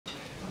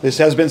This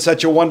has been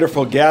such a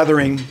wonderful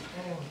gathering,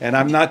 and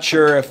I'm not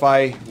sure if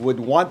I would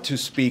want to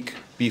speak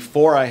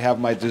before I have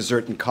my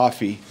dessert and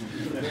coffee,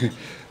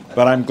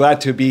 but I'm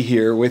glad to be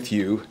here with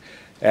you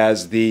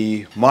as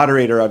the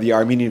moderator of the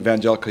Armenian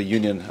Evangelical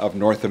Union of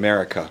North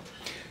America.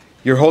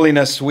 Your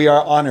Holiness, we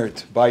are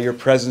honored by your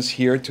presence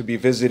here to be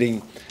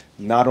visiting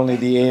not only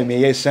the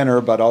AMAA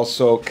Center, but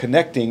also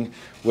connecting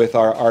with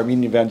our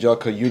Armenian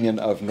Evangelical Union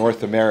of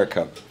North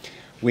America.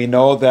 We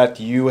know that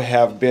you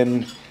have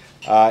been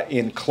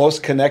in close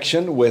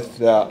connection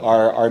with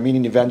our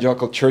Armenian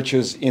Evangelical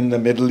churches in the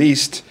Middle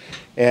East,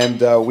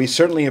 and we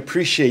certainly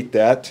appreciate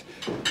that,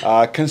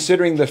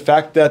 considering the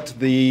fact that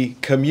the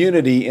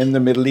community in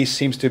the Middle East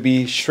seems to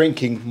be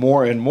shrinking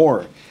more and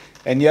more.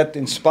 And yet,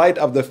 in spite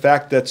of the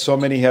fact that so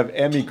many have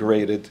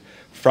emigrated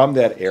from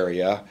that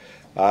area,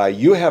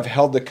 you have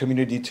held the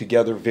community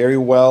together very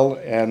well,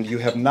 and you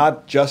have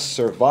not just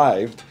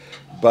survived,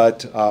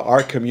 but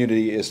our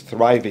community is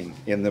thriving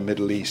in the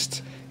Middle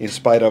East in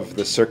spite of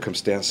the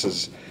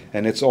circumstances,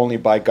 and it's only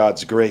by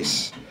God's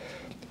grace.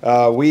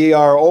 We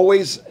are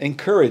always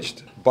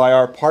encouraged by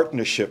our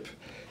partnership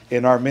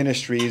in our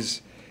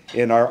ministries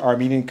in our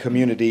Armenian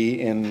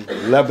community in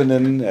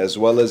Lebanon, as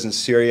well as in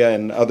Syria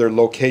and other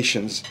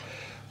locations.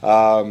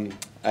 And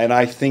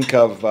I think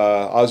of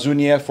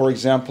Azunia, for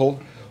example,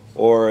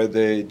 or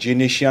the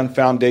Yemishian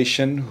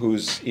Foundation,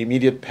 whose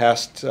immediate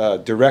past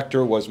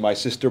director was my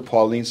sister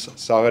Pauline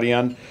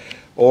Sagherian,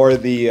 or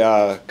the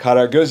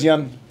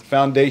Karagözyan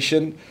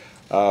Foundation,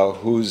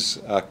 whose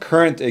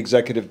current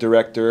executive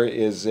director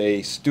is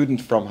a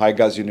student from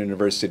Haygazyan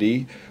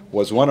University,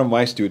 was one of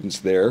my students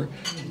there.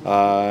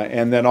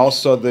 And then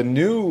also the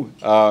new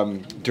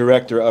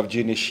director of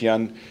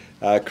Yemishian,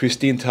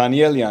 Christine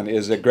Tanielian,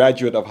 is a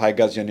graduate of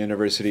Haygazyan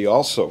University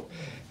also.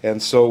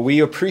 And so we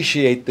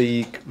appreciate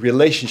the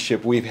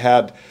relationship we've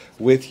had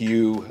with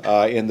you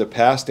in the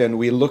past, and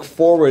we look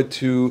forward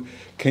to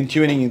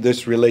continuing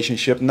this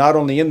relationship not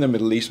only in the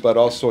Middle East but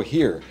also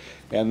here.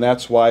 And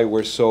that's why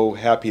we're so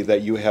happy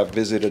that you have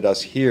visited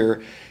us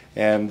here.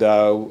 And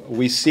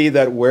we see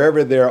that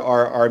wherever there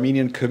are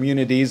Armenian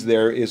communities,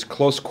 there is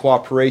close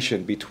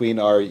cooperation between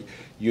our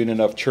Union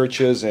of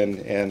Churches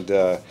and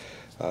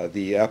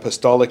the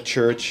Apostolic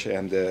Church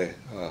and the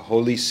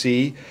Holy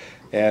See.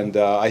 And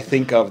I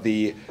think of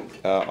the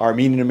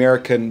Armenian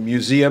American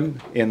Museum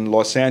in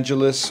Los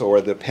Angeles,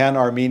 or the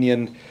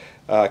Pan-Armenian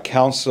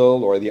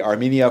Council, or the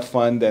Armenia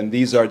Fund, and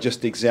these are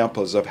just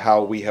examples of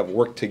how we have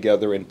worked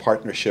together in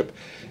partnership,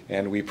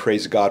 and we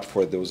praise God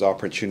for those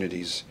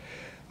opportunities.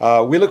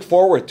 We look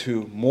forward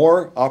to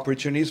more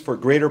opportunities for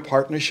greater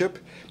partnership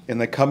in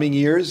the coming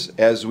years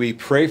as we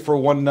pray for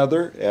one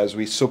another, as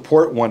we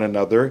support one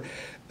another,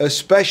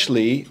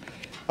 especially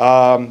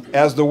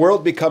as the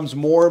world becomes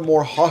more and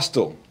more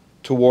hostile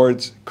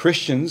towards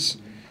Christians,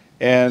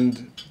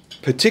 and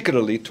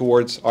particularly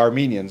towards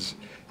Armenians,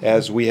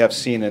 as we have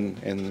seen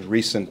in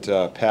recent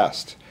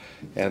past.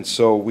 And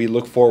so we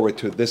look forward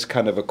to this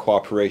kind of a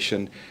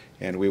cooperation,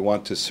 and we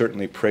want to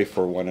certainly pray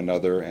for one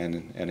another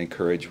and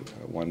encourage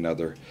one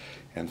another.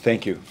 And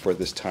thank you for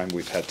this time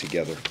we've had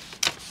together.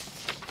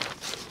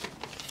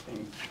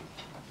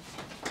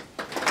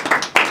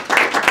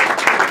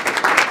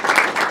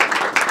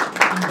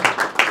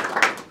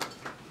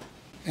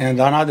 And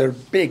another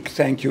big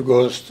thank you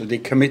goes to the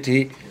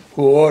committee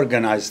who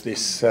organized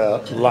this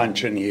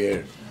luncheon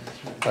here.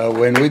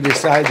 When we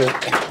decided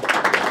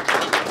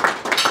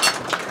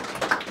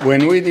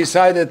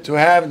to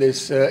have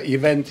this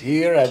event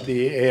here at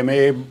the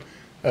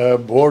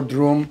AMAA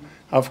boardroom,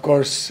 of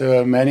course,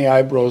 many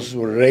eyebrows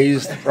were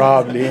raised,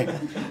 probably.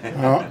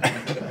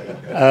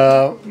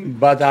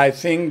 But I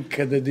think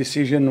the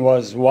decision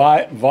was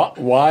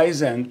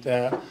wise, and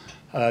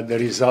the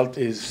result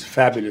is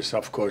fabulous,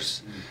 of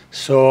course.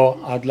 So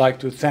I'd like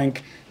to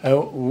thank,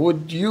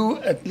 would you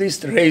at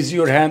least raise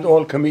your hand,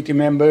 all committee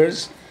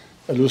members?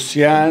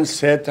 Lucian,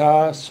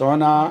 Seta,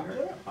 Sona,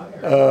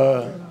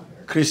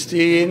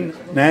 Christine,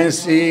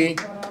 Nancy.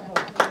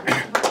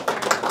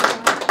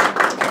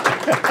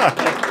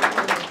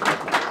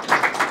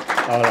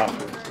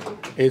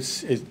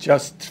 It's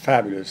just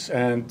fabulous.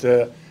 And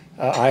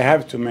I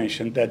have to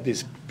mention that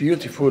these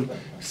beautiful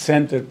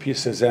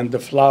centerpieces and the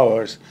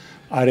flowers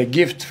are a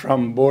gift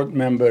from board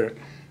member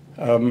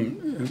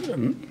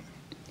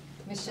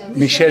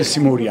Michel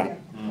Simurian.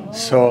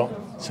 So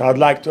I'd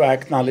like to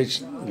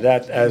acknowledge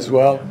that as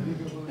well.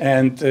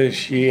 And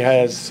she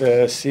has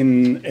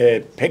seen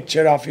a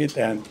picture of it,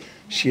 and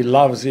she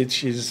loves it.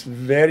 She's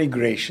very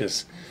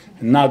gracious.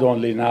 Not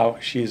only now,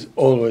 she's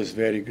always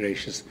very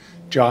gracious.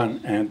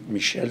 John and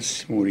Michel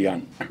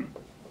Simurian.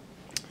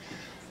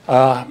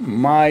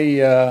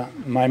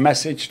 My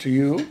message to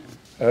you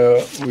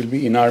will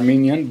be in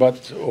Armenian,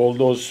 but all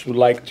those who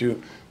like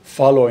to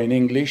follow in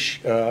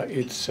English,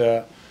 it's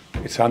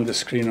on the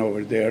screen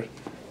over there.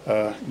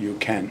 You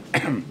can.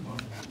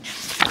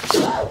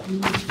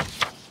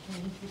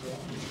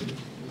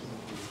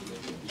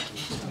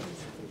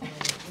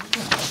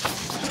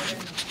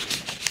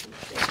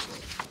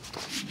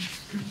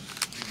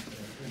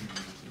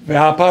 Ve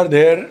hapar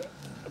der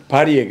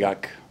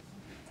pariyegak.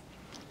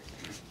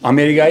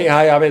 Ամերիկայի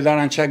հայ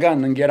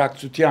ավետարանչական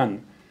ընկերակցության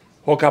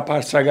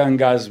հոգապարծական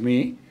գազմի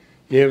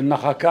եւ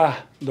նախագահ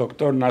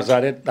դոկտոր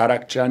Նազարեթ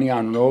Տարակչյանի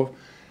անունով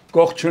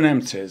կողջունեմ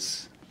ձեզ։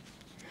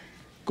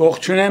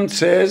 Կողջունեմ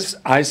ձեզ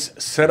այս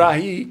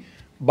սրահի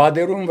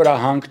բادرում վրա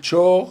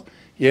հանգչող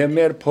եւ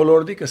մեր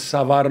փոլորդիկը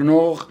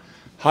սավառնող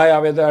հայ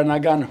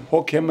ավետարանական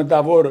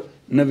հոգեմտավոր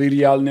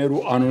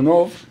նվիրյալներու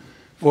անունով,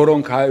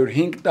 որոնք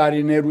 105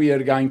 տարիներու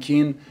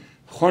երկայնքին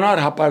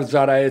խոնար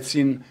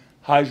հապարծարայեցին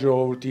հայ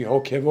ժողովրդի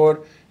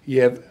հոգևոր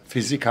եւ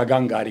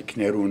ֆիզիկական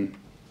գարիքներուն։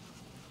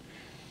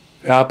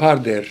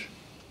 Ապարդեր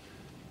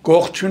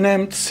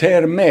կողջունեմ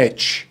ցեր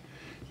մեջ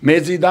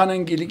մեծիդան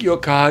անգելիկիո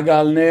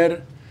քահագալներ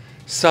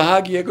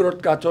Սահագ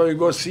երկրորդ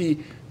կաթողիկոսի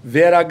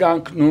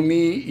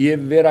վերագանքնումի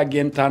եւ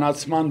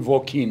վերագենտանացման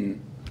ոգին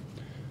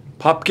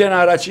Փապկեն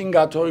առաջին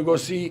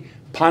կաթողիկոսի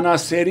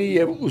փանասերի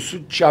եւ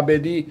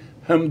ուսուցչաբեդի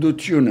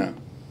հմդությունը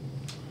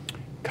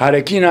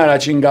Քարեկին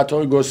առաջին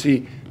կաթողիկոսի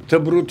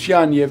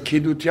տբրության եւ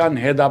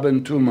քիդության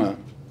հետաբնթումը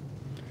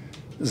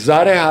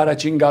Զարե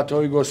առաջին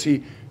կաթողիկոսի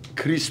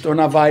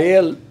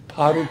քրիստոնավայել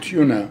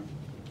փարությունը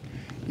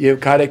եւ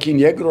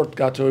Քարեկին երկրորդ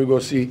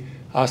կաթողիկոսի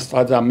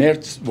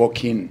աստվածամերձ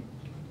ոգին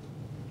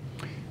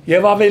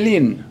եւ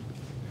ավելին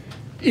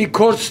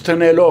իքորց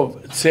տնելով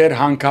ծեր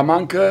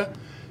հանգամանքը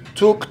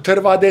ցուկ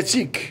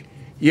թրվադեցիք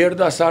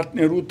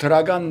երդասարտներու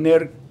թրական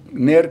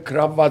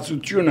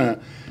ներգրավվածությունը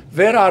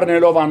վեր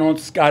առնելով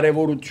անոնց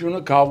կարևորությունը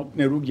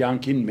քաղաքներու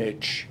կյանքին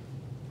մեջ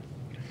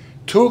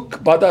ցուկ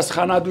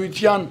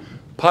պատասխանատվության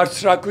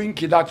բարձրակույն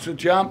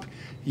գիտակցությամբ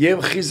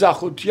եւ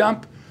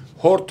խիզախությամբ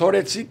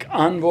հորթորեցիք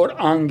անոր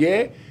անգե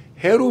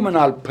հերու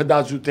մնալ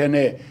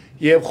փդազուտենե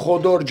եւ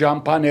խոդոր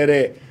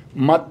ջամփաները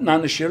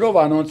մատնանշելով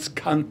անոնց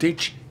քանտիչ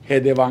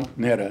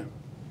հետևանքները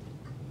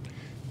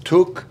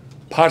Թուք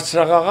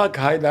բարձրաղաղակ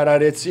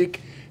հայտարարեցիք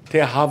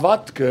թե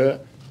հավատքը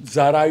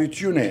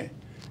ծառայություն է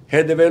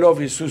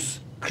հետևելով Հիսուս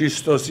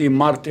Քրիստոսի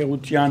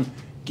մարտեղության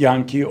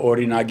կյանքի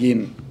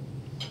օրինագին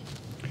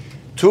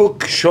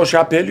Թուք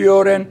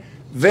շոշափելիորեն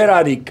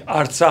վերարիք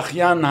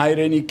Արցախյան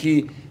հայրենիքի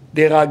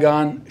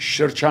դեղական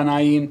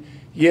շրջանային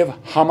եւ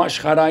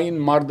համաշխարհային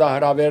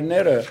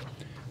մարդահրավերները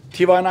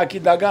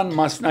թիվանակիտական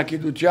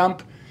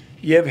մասնակցությամբ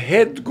եւ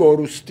հետ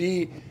գորուստի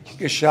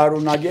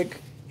կշարունակեք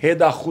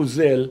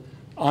հետախուզել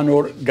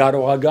անոր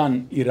կարողական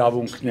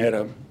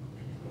իրավունքները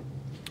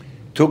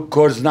Դուք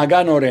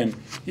կորզնականորեն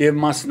եւ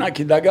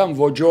մասնակիտական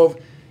ոճով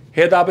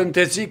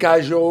հետաբնտեցիք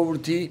այ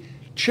ժողովրդի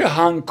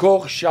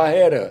չհանքող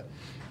շահերը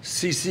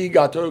Սիսի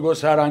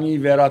Կաթողիկոսարանի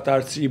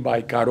վերադարձի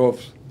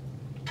բայկարով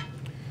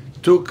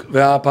Դուք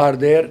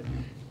վեհապարդեր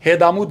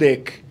հետամուտ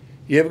եք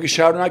եւ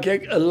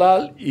կշարունակեք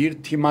ըլլալ իր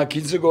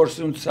թիմակիցը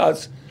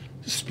գործունեած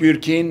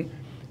սպյուրքին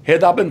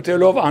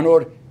հետաբնտելով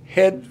անոր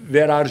հետ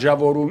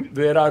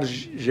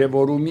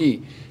վերարժևորումի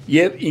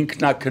եւ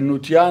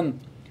ինքնակնության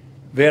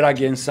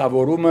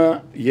վերագենսավորումը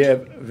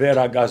եւ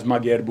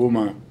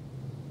վերագազմագերբումը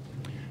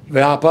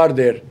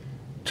վեհապարդեր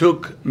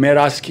դուք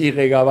մեր ասքի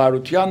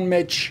ղեկավարության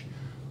մեջ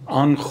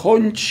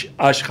անխոնջ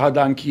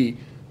աշխատանքի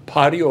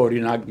բարի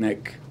օրինակն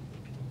եք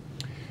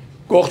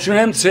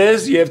Կողջունեմ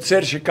ձեզ եւ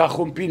ձեր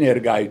շքախումբի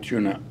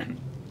ներկայությունը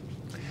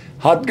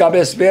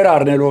հատկապես վեր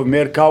առնելով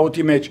մեր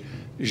քաոթի մեջ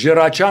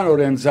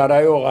ժրաչանորեն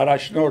ծառայող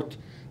առաջնորդ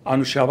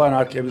Anoushavan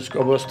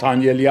arczepiskopos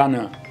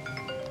Tanieliանը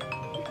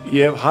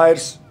եւ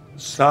հայր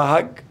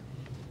Sahag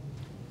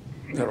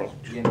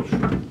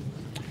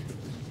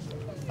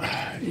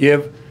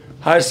եւ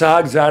հայր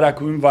Sahag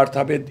զարակույն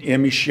վարդապետ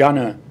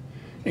Yemishiանը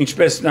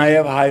ինչպես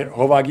նաև հայր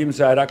Հովագիմ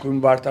Զայրակույն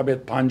վարդապետ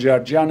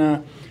Փանջարջյանը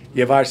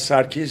եւ հայր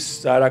Սարգիս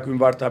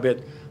Զայրակույն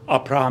վարդապետ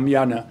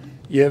Աբրահամյանը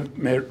եւ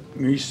մեր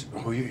մյուս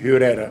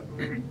հյուրերը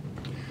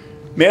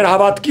մեր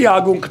հավատքի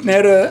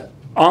ագունքները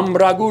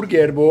ամրագուր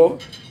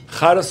գերբով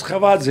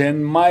խարսխված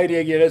են մայր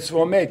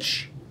եկեղեցու մեջ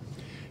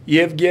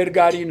եւ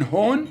գերգարին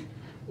հոն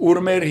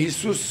ուր մեր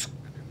Հիսուս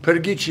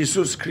Փրկիչ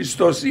Հիսուս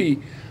Քրիստոսի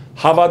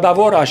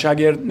հավատավոր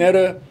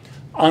աշակերտները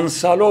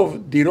անսալով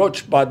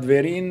դիրոջ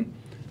պատվերին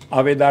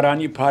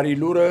Ավետարանի բարի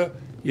լուրը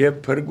եւ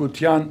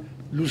փրկության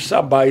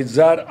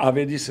լուսաբայձար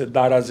ավետիսը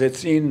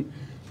դարազեցին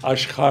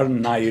աշխարհ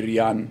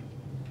նայրյան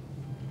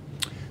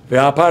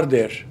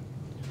Վեհապարդեր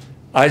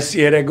այս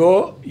երեգո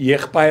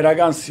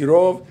եղբայրական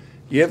սիրով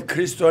եւ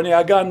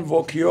քրիստոնեական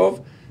ոգիով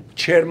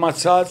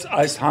չերմացած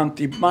այս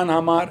հանդիպման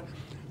համար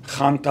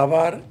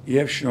խանդավառ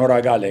եւ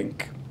շնորհակալ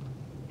ենք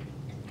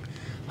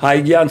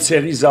Հայգյան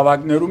ցեղի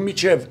զավակներու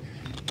միջև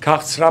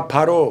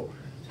քաղցրափարո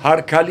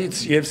Հարկալից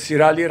եւ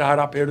սիրալիր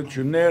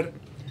հարաբերություններ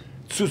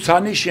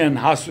ցուցանիշ են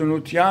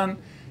հասունության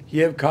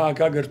եւ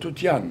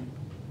քաղաքագրթության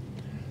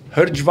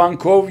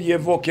հրջվանքով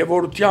եւ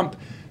ոգեվորությամբ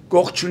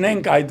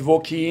կողջունենք այդ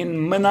ոգին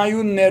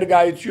մնայուն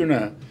ներկայությունը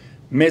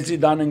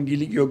մեծիդան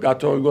անգելիկիո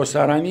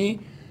կաթողիկոսարանի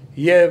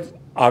եւ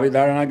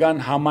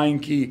ավետարանական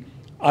համայնքի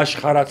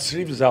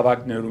աշխարհացրիվ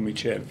զավակներու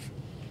միջև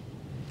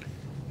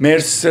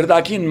մեր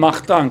սրտակին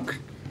մաղթանք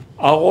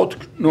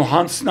աղոթքն ու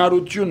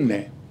հանձնարարությունն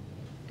է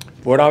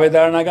որ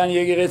ավետարանական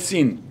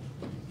եկեղեցին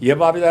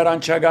եւ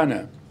ավետարանչականը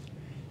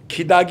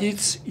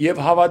քիդագից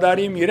եւ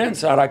հավատարիմ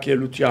իրենց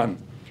առաքելության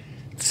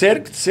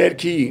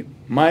Ցերքի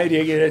մայր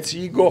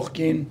եկեղեցի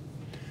գողքին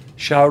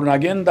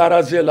շարունակեն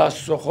դարազել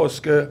Աստծո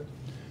խոսքը,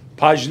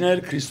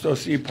 բաժնել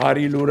Քրիստոսի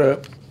բարի լուրը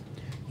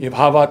եւ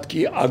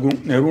հավատքի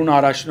ագունքներուն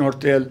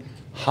առաջնորդել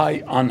հայ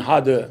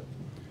անհադը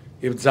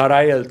եւ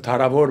ծառայել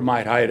թարավոր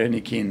մայր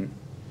հայրենիքին։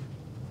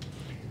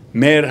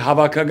 Մեր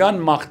հավաքական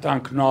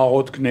մաղթանքն ու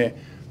աղոթքն է,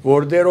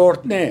 որ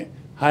դերորդն է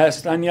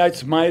Հայաստանի այս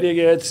մայր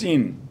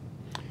եկեղեցին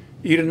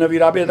իր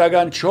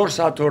նվիրապետական 4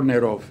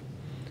 աթոռներով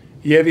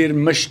եւ իր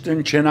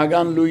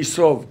մշտնչենական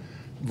լույսով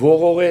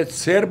ողողեց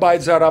ծեր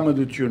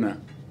բայցարամդությունը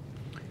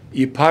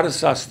իբարս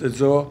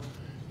Աստծո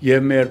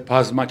եւ մեր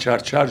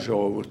բազմաչարչար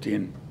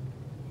ժողովրդին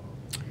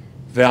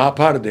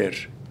վեհապար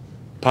դեր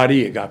բարի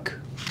եկաք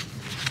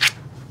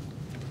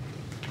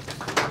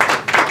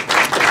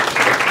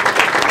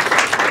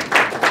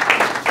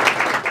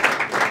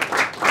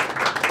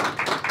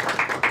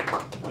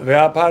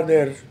վեհապար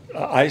դեր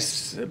այս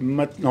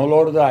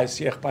մտնոլորդը այս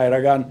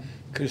եղբայրական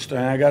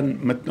քրիստոնեական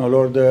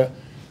մտնոլորդը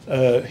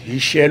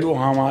հիշելու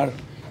համար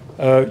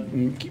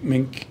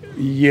մենք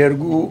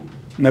երկու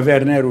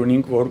նվերներ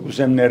ունենք որ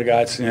կուզեմ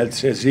ներկայացնել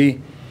ցեզի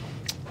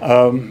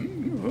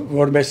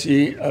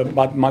որովհետեւ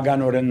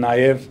պատմականորեն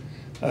նաև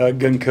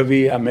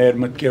գնքվի մեր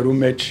մտքերու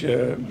մեջ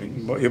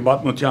եւ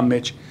պատմության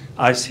մեջ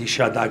այս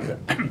հիշադակը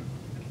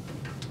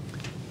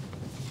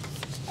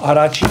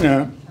առաջինը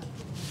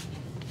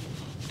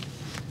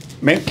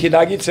մենք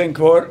գիտակից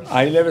ենք որ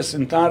այլևս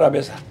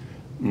ընդհանրապես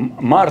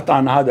մարդ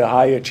անհադը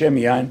հայը չէ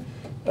միայն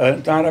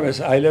ընդհանրապես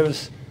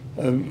այլևս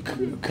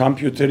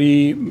կոմպյուտերի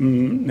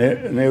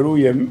ներու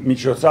եւ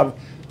միջոցով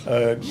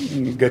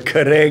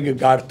գկրե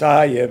գարտա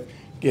եւ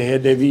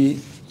գեհդեվի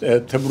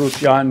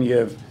թբրության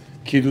եւ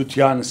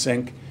քիդության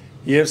ասենք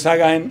եւ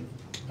սակայն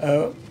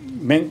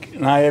մենք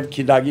նաեւ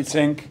գիտակից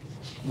ենք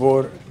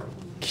որ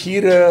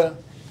քիրը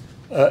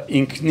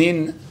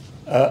ինքնին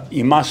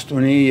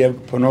իմաստունի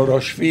եւ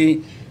բնորոշվի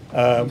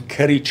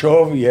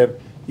քրիչով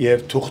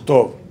եւ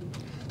թուղթով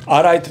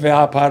արայդ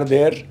վեհապար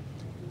դեր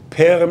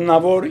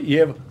փեղմնավոր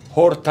եւ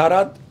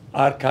հորթարատ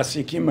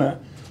արքասիկիմը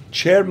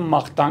չեր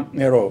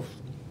մաղթանքներով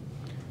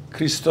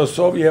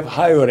Քրիստոսով եւ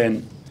հայորեն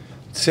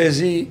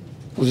ցեզի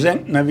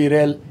ուզենք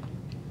նվիրել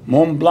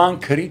Մոնբլան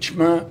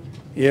քրիչմը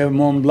եւ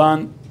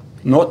Մոնբլան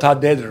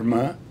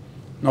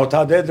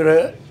նոտադեդրը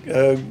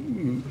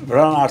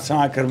վրան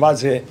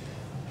արցանակրված է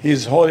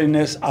His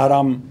Holiness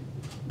Aram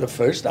the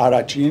first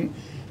առաջին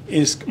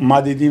իսկ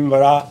մադիդին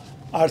վրա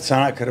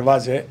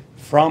արցանակրված է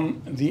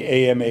from the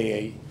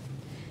AMAA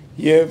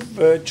եւ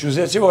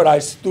ճուզեցի որ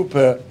այս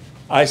տուփը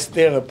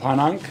այստեղը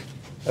փանանք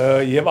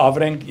եւ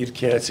ավրենք իր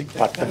քերեցիկ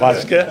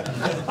պատմվածքը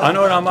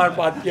անոր համար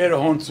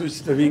պատկերը հոնցույց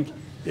տվինք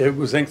եւ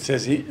գուզենք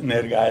ցեզի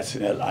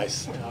ներկայացնել այս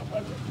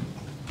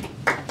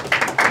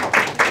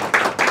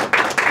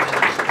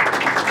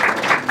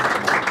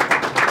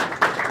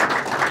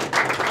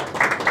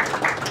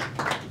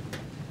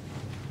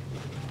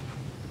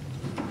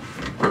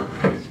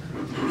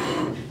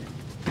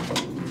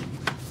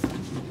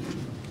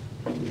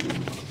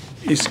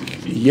իսկ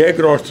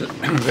երկրորդ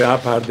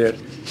վեհապար դեր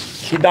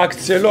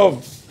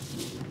քիդակցելով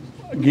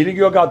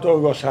Գիլիգիո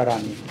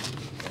Արամի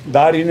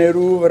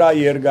դարիներու վրա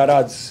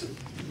երգարած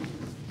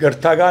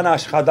գրթական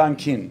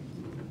աշխատանքին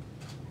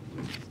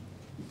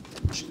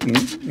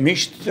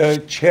միշտ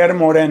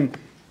չերմորեն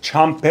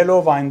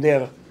չամփելով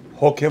այնտեղ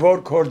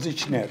հոգևոր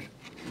կորձիչներ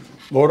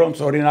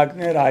որոնց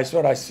օրինակները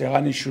այսօր այս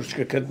սեղանի շուրջ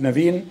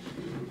կգտնվին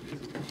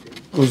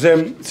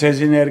կուզեմ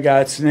ցեզի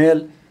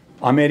ներկայացնել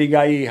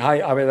Ամերիկայի հայ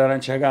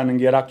ավետարանչական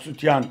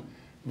ընկերակցության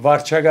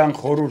վարչական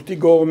խորհրդի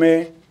կողմէ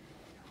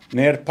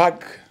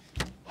ներփակ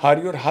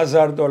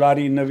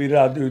 $100,000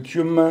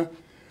 նվիրատվությունը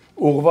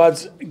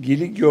ուղղված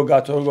Գիլիգիո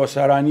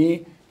Արամի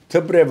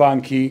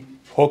թբրևանքի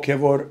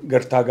հոգևոր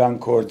գրթական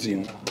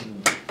կորձին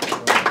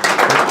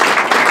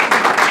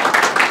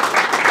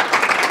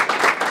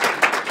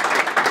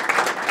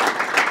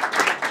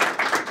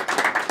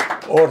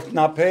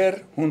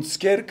օրտնապեր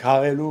հունցկեր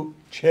քաղելու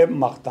չեմ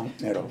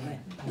մաղթանքներով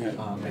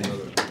Amen.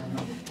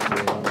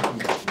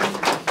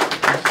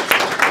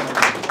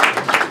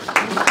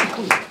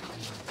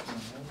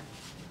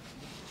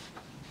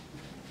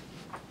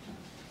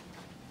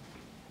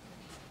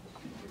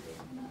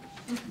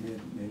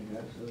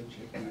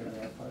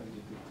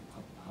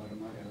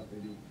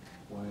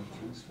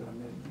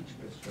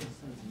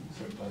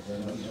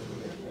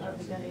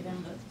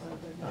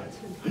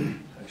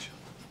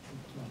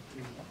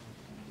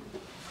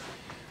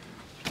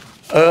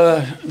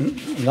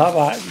 Լավ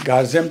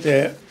գազեմ թե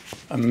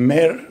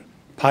մեր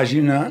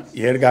բաժինը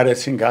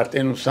երգարեցինք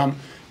արդեն ուսամ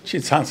չի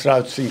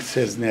ցանցրացինք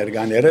ցեզ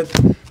ներկաներդ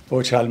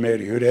ոչ ալ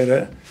մեր հյուրերը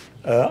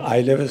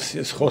այլևս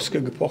ես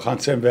խոսքը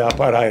կփոխանցեմ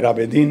վեհապար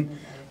հայրաբեդին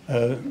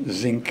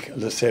զինք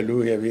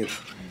լսելու եւ իր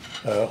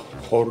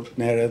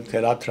խորհուրդները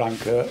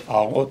թելատրանքը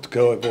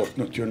աղոթքը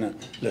ողջունությունը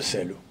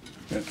լսելու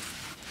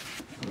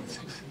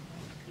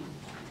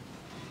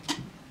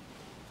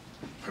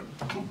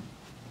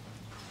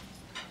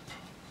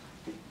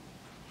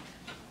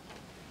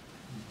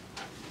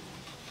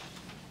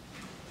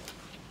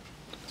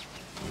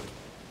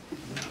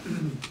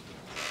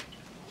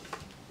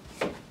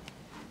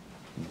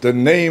The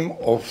name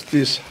of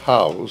this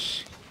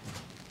house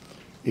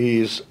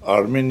is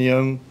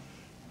Armenian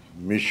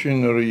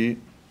Missionary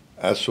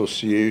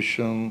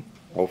Association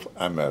of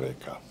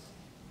America.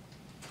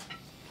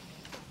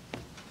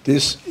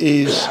 This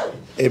is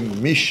a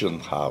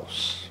mission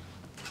house.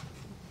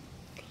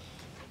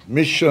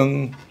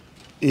 Mission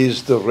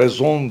is the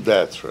raison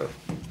d'etre,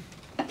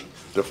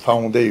 the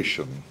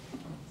foundation,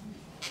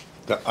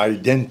 the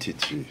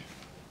identity,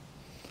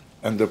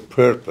 and the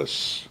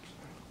purpose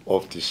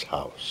of this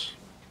house.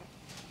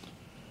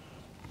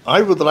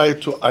 I would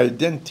like to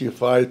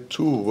identify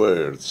two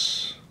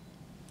words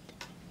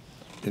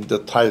in the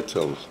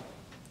title,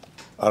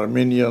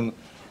 Armenian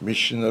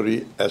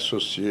Missionary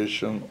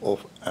Association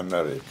of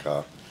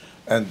America.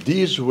 And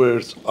these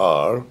words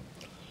are,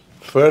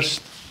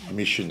 first,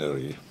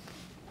 missionary,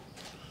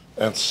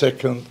 and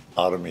second,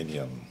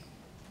 Armenian.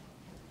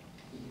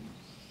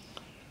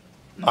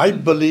 I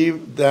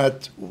believe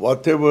that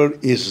whatever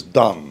is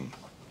done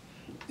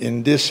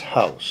in this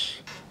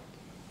house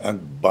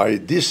and by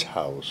this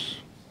house,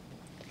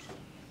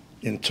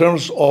 in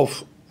terms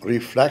of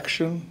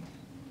reflection,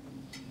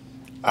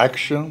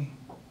 action,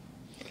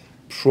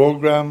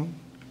 program,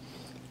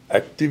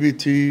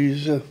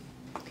 activities,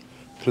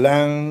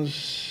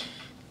 plans,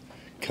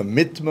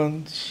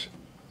 commitments,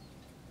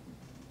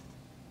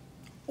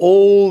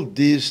 all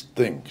these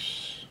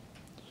things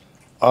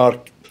are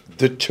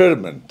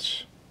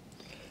determined,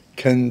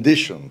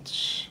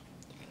 conditioned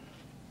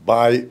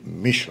by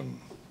mission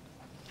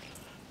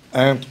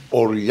and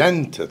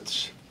oriented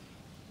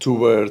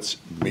towards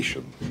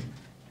mission.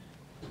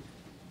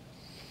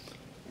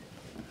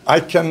 I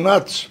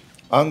cannot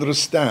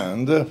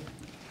understand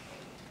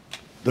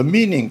the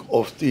meaning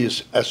of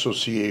this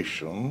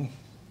association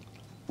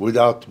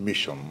without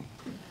mission,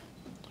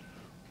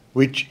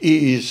 which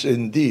is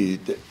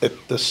indeed at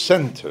the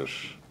center,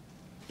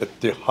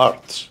 at the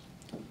heart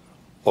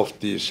of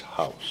this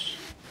house.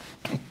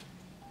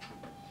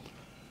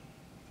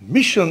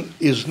 Mission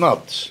is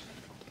not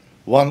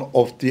one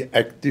of the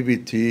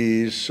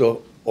activities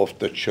of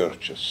the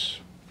churches.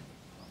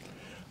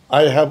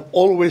 I have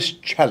always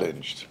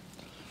challenged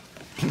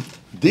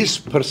this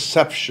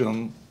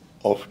perception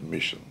of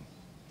mission.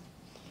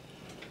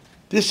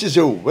 This is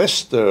a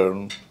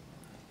Western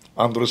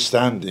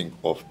understanding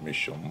of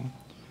mission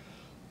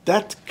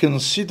that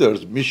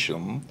considers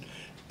mission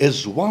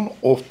as one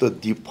of the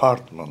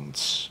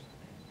departments,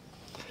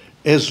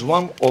 as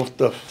one of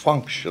the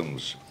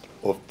functions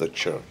of the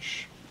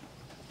church.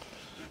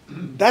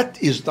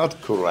 That is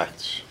not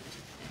correct.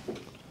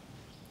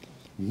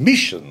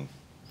 Mission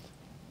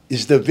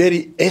is the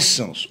very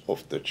essence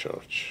of the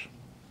church.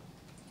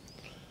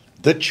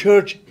 The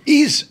church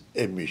is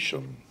a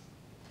mission.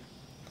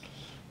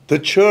 The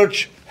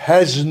church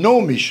has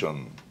no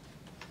mission.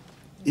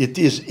 It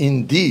is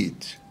indeed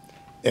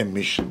a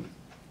mission.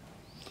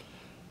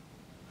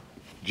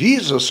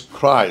 Jesus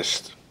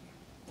Christ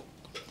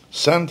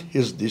sent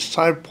his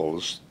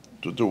disciples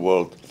to the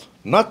world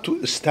not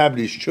to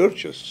establish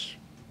churches,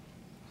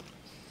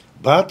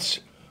 but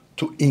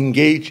to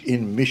engage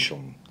in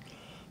mission,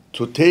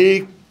 to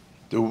take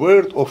the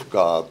word of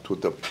God to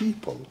the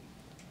people.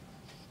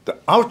 The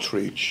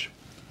outreach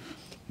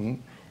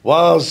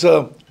was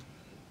the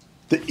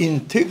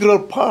integral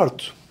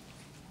part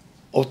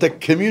of the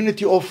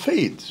community of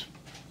faith.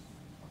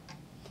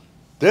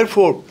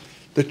 Therefore,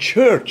 the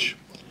church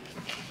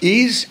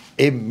is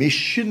a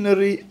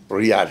missionary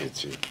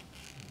reality.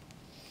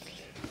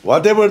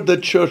 Whatever the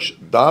church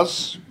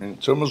does in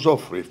terms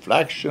of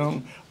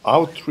reflection,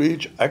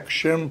 outreach,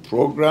 action,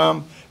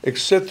 program,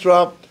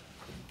 etc.,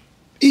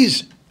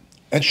 is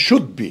and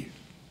should be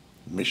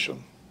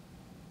mission.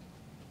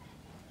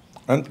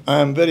 And I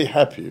am very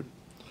happy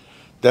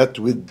that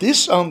with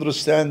this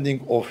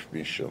understanding of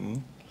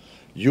mission,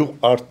 you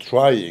are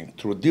trying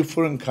through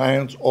different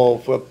kinds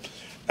of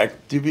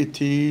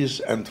activities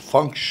and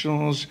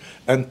functions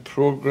and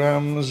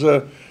programs,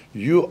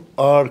 you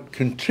are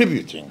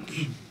contributing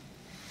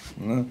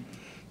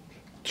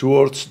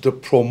towards the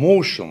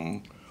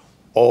promotion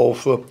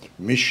of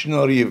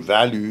missionary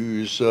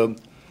values in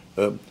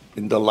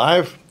the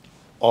life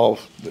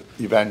of the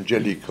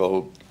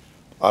evangelical,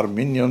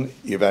 Armenian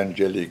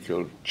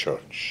Evangelical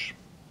Church.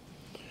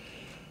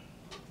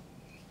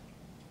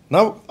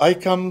 Now I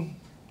come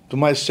to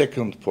my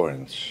second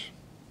point.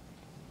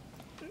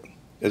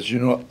 As you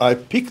know, I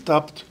picked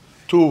up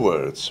two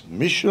words,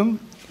 mission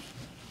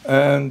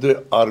and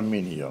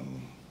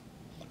Armenian.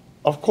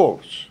 Of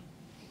course,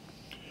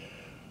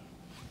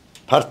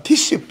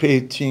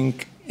 participating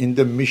in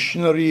the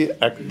missionary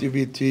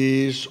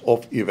activities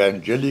of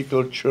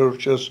evangelical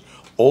churches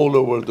all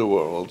over the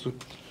world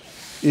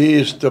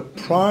is the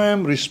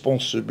prime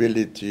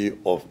responsibility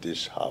of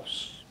this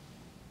house.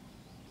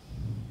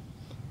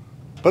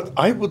 But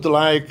I would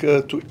like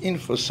to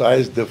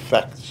emphasize the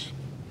fact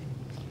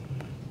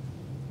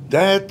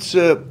that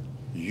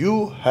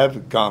you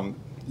have gone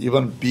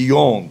even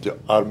beyond the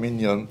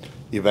Armenian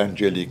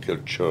Evangelical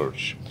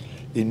Church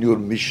in your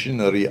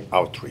missionary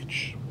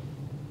outreach.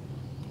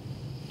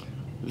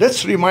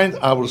 Let's remind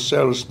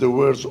ourselves the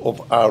words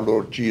of our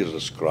Lord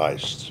Jesus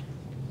Christ.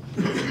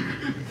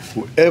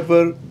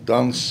 Whoever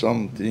done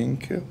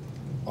something,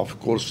 of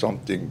course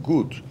something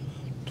good,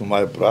 to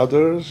my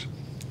brothers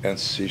and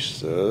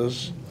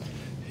sisters,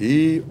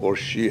 he or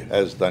she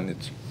has done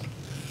it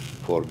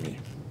for me.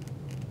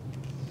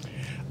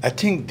 I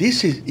think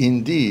this is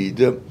indeed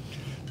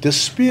the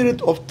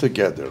spirit of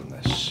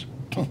togetherness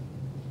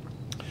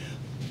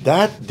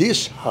that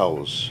this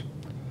house,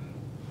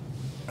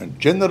 and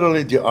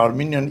generally the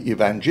Armenian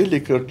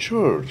Evangelical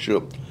Church,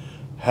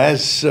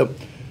 has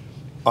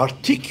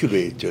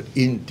articulated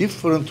in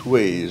different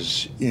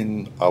ways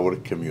in our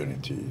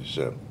communities.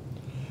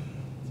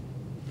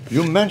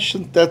 You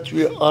mentioned that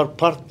we are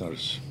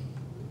partners.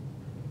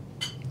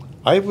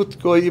 I would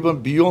go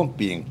even beyond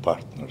being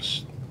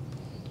partners.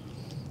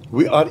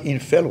 We are in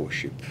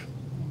fellowship.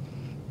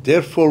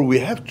 Therefore, we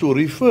have to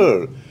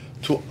refer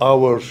to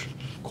our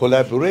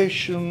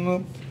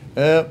collaboration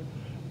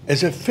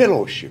as a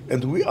fellowship,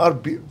 and we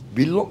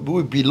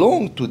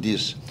belong to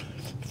this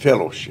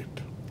fellowship.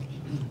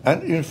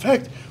 And in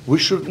fact, we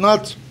should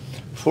not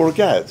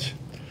forget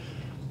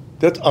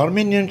that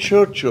Armenian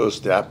churches,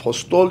 the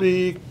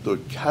Apostolic, the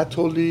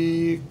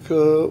Catholic,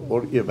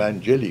 or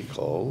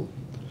Evangelical,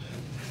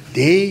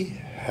 they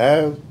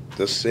have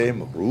the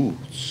same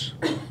roots.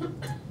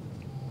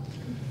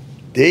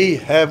 They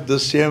have the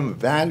same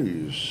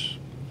values.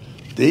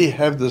 They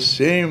have the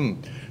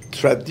same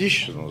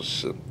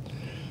traditions.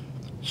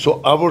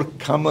 So our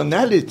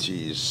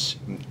commonalities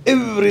in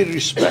every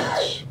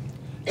respect,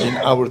 in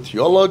our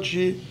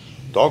theology,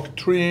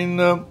 doctrine,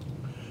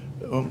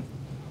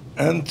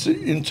 and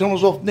in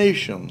terms of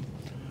nation,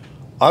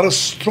 are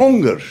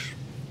stronger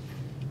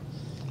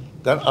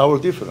than our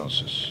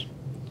differences.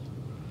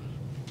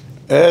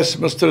 As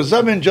Mr.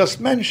 Zaven just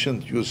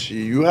mentioned, you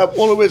see, you have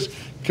always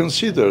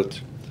considered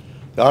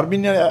the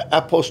Armenian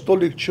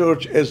Apostolic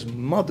Church as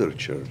mother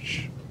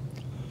church.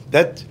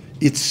 That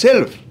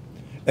itself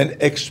an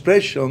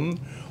expression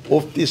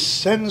of this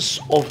sense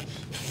of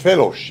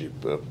fellowship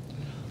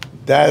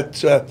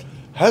that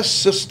has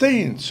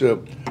sustained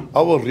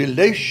our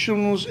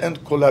relations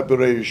and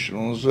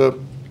collaborations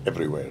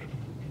everywhere.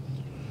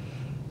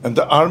 And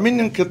the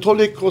Armenian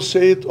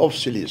Catholicos of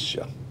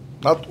Cilicia,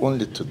 not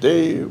only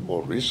today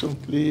or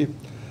recently,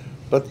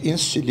 but in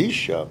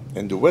Cilicia,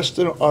 in the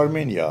Western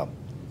Armenia,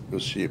 you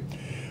see,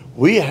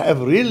 we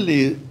have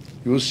really,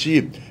 you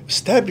see,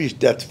 established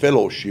that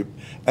fellowship,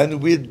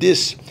 and with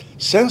this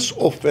sense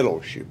of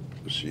fellowship,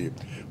 you see,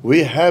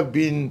 we have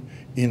been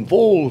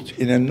involved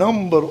in a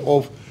number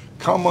of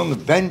common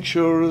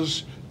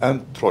ventures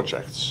and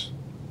projects.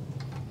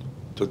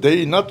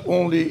 Today, not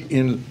only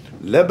in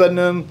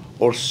Lebanon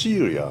or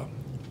Syria,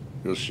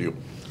 you see,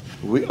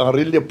 we are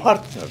really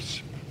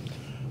partners.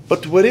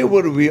 But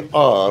wherever we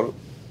are,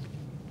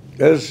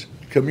 as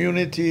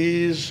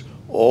communities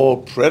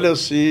or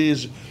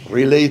prelacies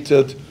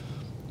related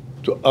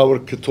to our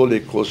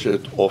Catholicos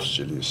of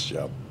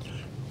Cilicia,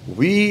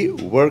 we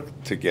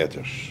work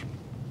together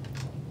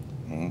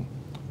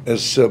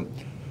as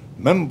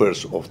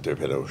members of the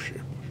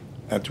fellowship,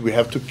 and we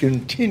have to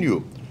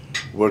continue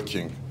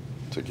working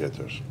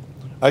together.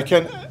 I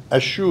can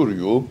assure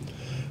you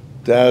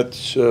that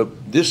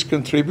this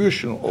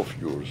contribution of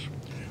yours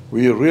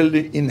will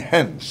really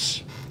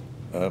enhance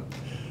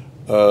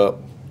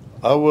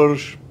our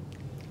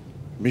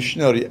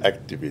missionary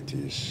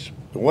activities.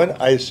 When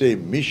I say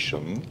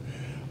mission,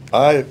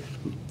 I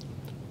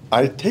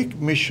take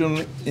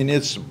mission in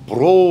its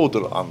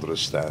broader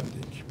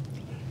understanding.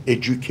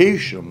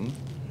 Education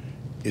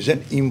is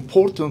an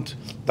important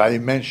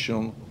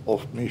dimension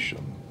of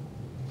mission.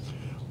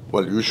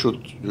 Well, you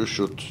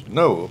should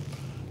know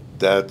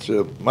that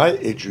my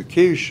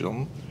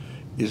education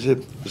is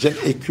an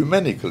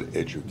ecumenical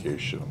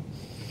education.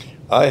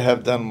 I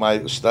have done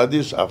my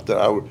studies after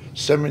our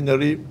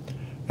seminary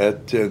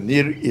at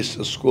Near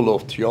East School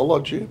of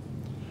Theology,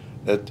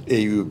 at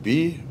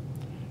AUB,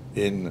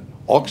 in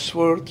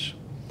Oxford,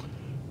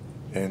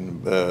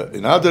 and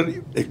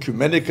another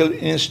ecumenical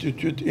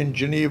institute in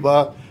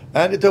Geneva,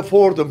 and at the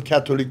Fordham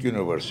Catholic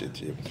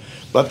University.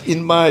 But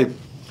in my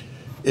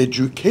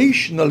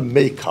educational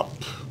makeup,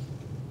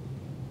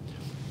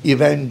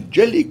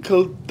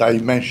 evangelical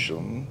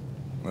dimension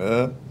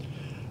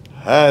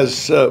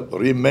has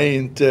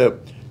remained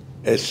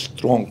a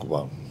strong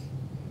one.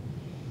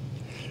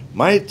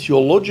 My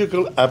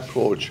theological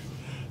approach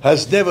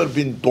has never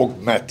been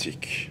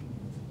dogmatic,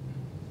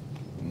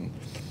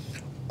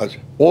 as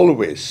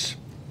always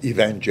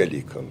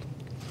evangelical.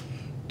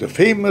 The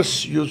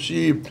famous, you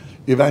see,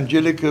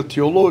 evangelical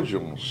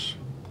theologians,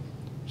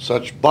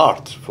 such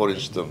Barth, for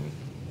instance,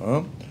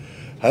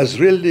 has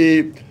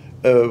really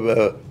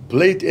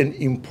played an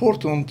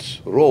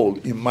important role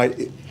in my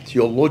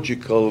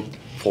theological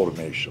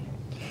formation.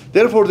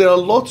 Therefore, there are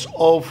lots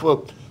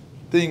of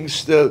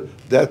things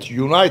that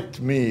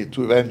unite me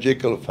to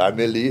evangelical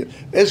family,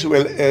 as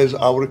well as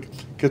our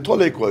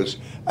Catholicos.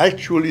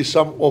 Actually,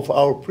 some of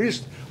our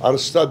priests are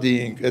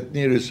studying at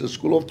Near East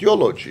School of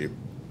Theology.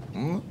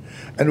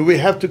 And we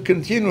have to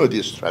continue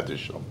this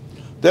tradition.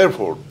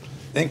 Therefore,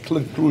 in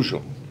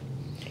conclusion,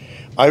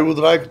 I would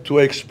like to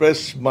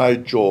express my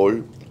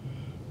joy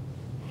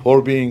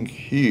for being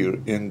here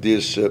in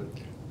this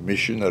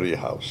missionary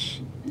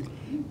house.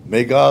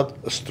 May God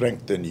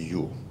strengthen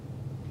you.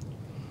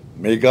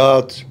 May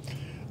God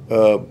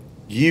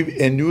give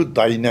a new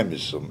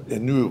dynamism, a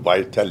new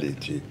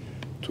vitality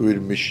to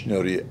your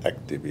missionary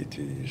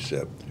activities.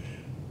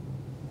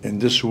 In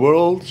this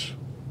world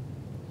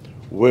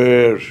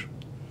where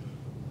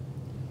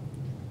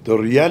the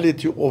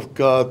reality of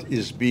God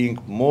is being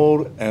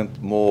more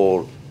and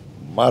more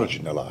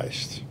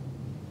marginalized,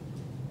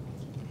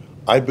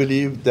 I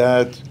believe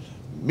that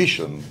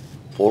mission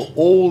for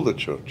all the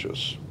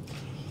churches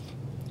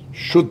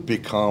should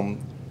become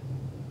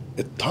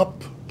a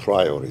top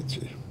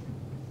priority.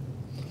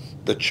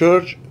 The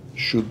church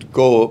should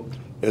go,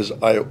 as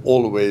I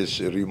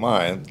always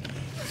remind,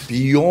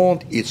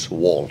 beyond its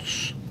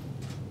walls.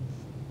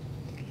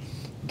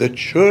 The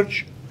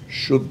church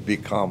should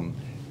become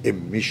a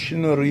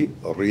missionary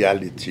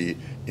reality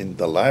in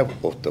the life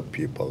of the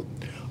people.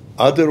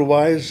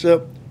 Otherwise,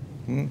 the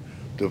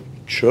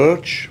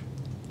church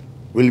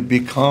will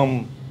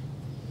become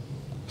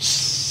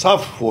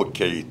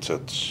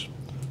suffocated,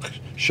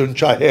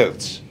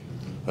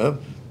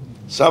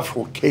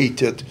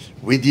 suffocated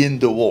within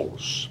the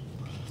walls.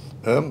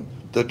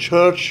 The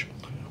church,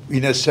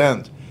 in a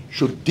sense,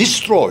 should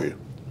destroy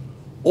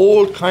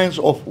all kinds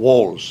of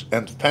walls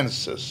and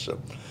fences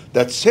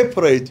that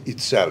separate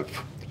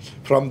itself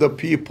from the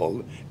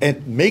people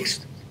and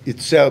makes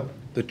itself,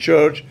 the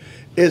church,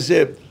 as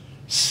a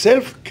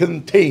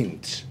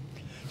self-contained,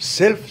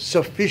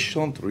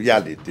 self-sufficient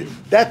reality.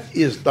 That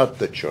is not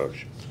the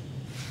church.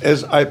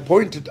 As I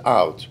pointed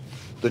out,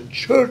 the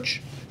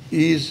church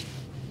is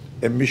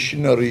a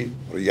missionary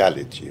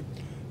reality.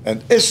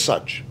 And as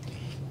such,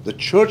 the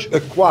church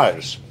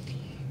acquires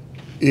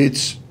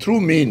its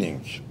true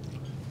meaning,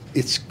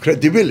 its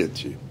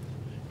credibility,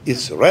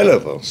 its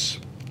relevance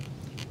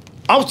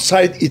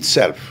outside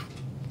itself,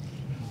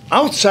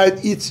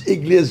 outside its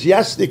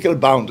ecclesiastical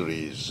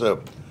boundaries,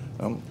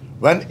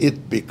 when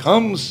it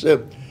becomes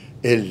a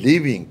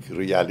living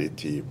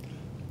reality,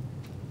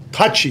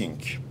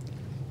 touching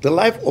the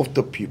life of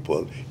the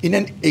people in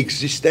an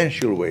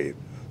existential way.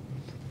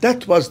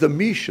 That was the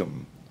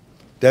mission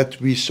that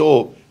we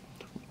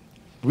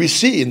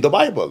see in the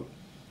Bible.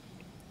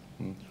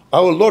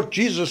 Our Lord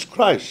Jesus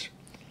Christ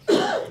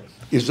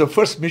is the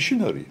first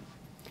missionary.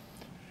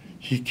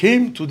 He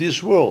came to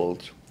this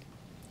world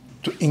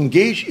to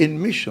engage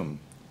in mission.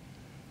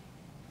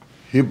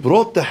 He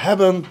brought the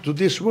heaven to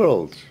this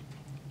world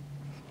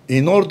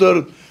in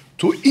order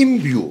to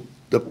imbue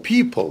the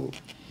people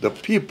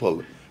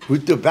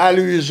with the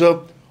values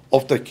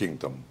of the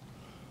kingdom.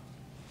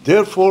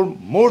 Therefore,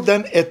 more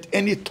than at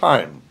any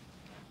time,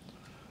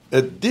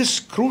 at this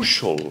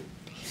crucial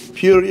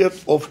period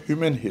of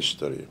human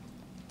history,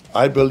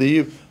 I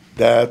believe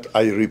that,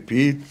 I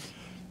repeat,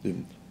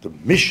 the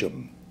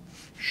mission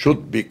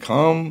should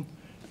become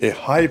a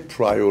high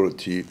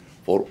priority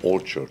for all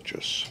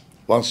churches.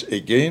 Once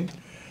again,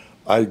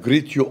 I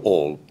greet you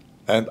all,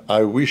 and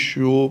I wish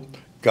you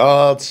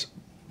God's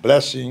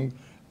blessing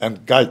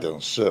and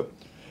guidance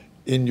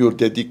in your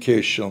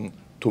dedication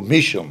to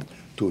mission,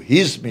 to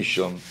His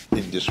mission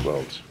in this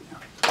world.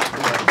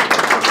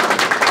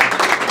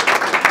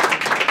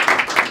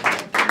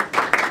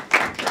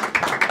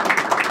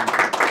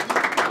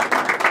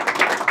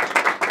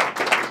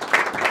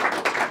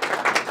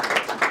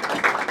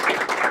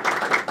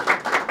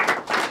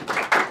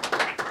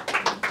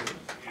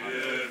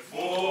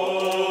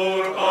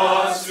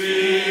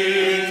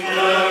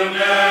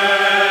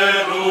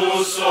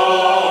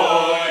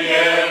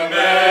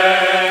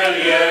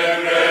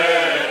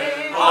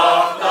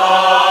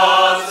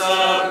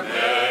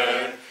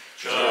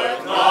 Church.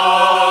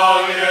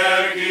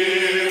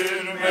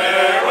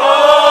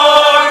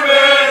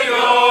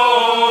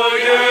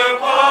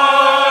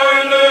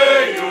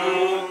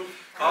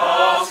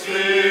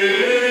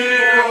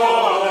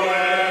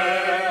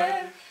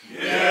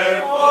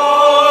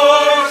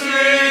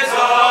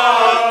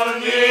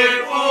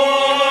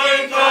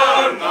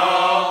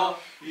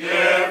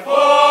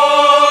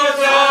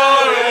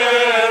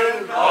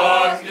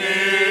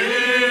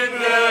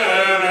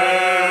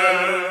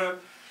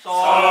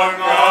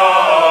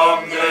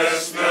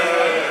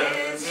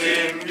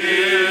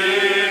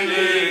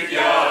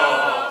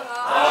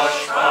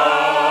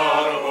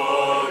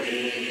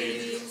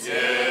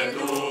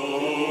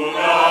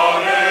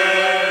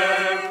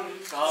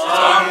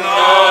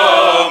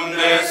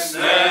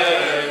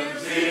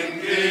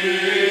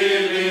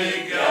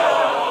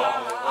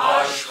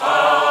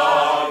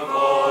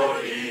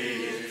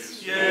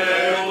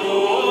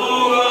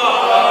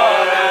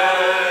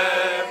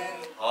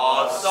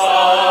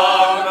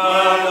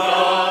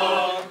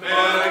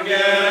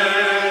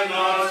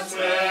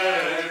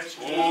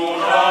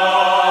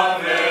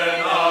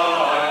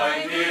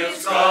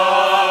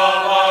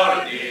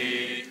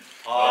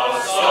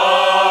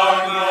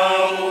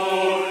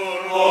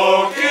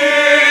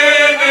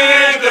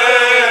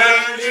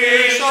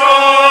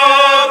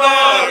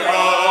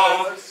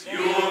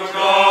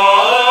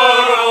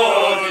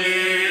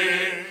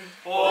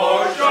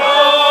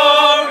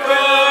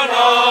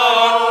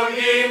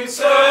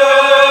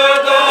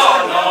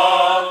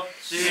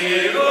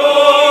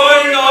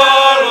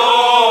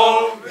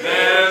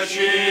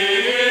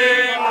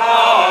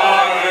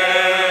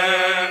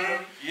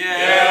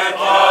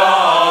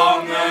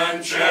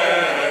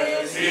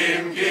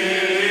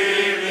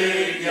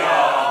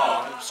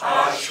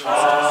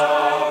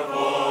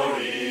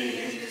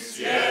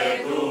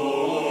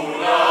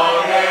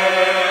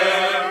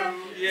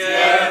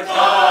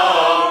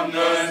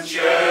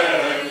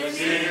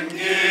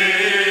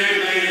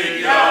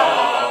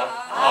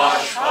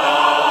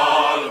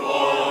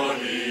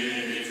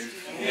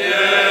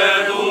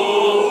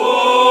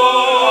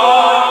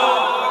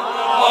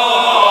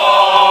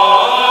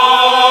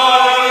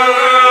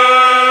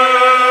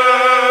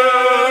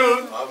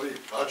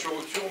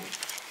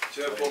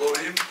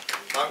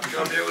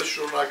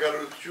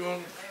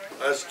 ողջուն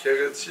այս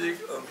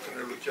քեղեցիկ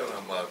ընդունելության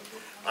համար.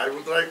 I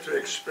would like to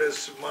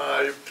express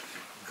my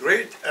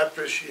great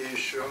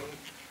appreciation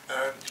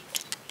and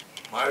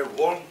my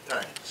warm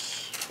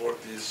thanks for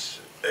this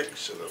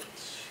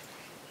excellent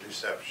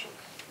reception.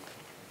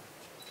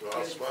 To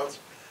Աստված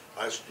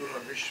այս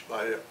տունը միշտ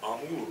բայ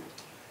ամուր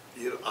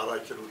իր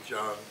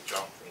առաքելության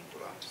ճամփում։